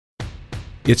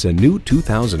It's a new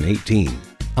 2018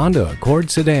 Honda Accord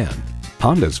sedan.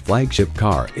 Honda's flagship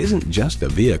car isn't just a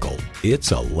vehicle, it's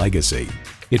a legacy.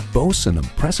 It boasts an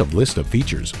impressive list of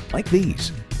features like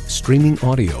these: streaming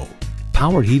audio,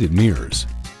 power heated mirrors,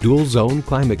 dual zone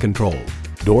climate control,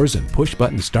 doors and push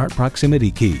button start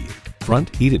proximity key,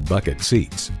 front heated bucket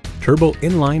seats, turbo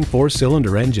inline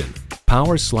 4-cylinder engine,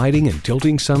 power sliding and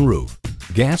tilting sunroof,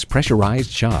 gas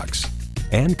pressurized shocks,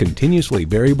 and continuously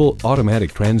variable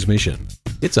automatic transmission.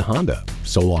 It's a Honda,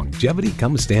 so longevity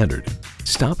comes standard.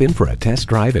 Stop in for a test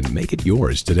drive and make it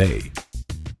yours today.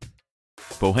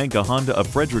 Pohanka Honda of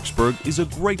Fredericksburg is a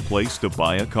great place to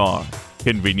buy a car.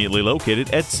 Conveniently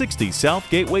located at 60 South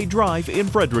Gateway Drive in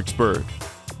Fredericksburg.